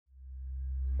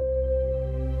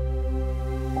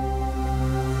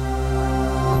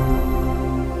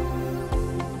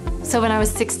So when I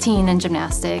was 16 in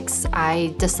gymnastics,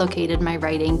 I dislocated my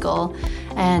right ankle,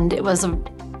 and it was a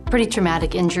pretty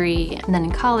traumatic injury. And then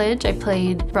in college, I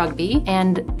played rugby,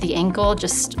 and the ankle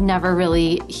just never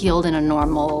really healed in a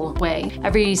normal way.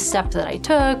 Every step that I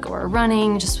took or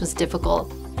running just was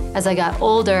difficult. As I got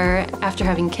older, after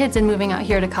having kids and moving out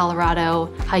here to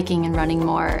Colorado, hiking and running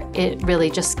more, it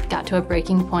really just got to a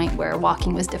breaking point where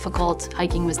walking was difficult,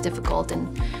 hiking was difficult,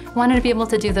 and I wanted to be able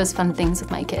to do those fun things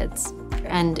with my kids.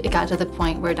 And it got to the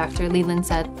point where Dr. Leland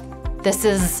said, this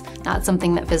is not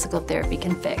something that physical therapy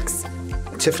can fix.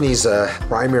 Tiffany's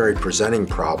primary presenting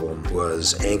problem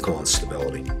was ankle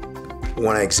instability.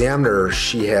 When I examined her,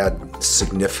 she had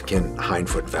significant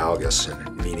hindfoot valgus,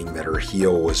 meaning that her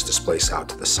heel was displaced out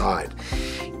to the side.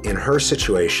 In her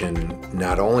situation,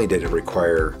 not only did it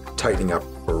require tightening up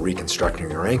or reconstructing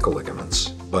her ankle ligaments,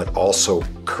 but also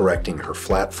correcting her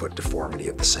flat foot deformity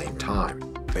at the same time.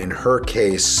 In her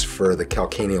case, for the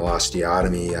calcaneal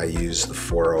osteotomy, I used the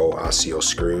 4.0 osseo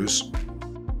screws.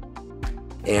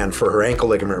 And for her ankle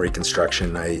ligament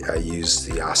reconstruction, I used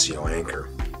the osseo anchor.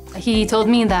 He told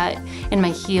me that in my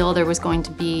heel there was going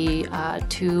to be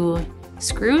 2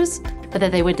 screws, but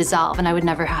that they would dissolve and I would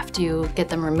never have to get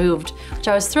them removed, which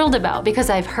I was thrilled about because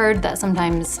I've heard that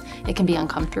sometimes it can be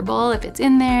uncomfortable if it's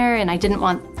in there, and I didn't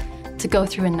want to go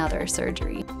through another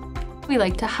surgery. We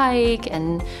like to hike,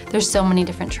 and there's so many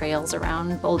different trails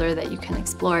around Boulder that you can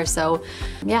explore, so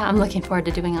yeah, I'm looking forward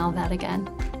to doing all that again.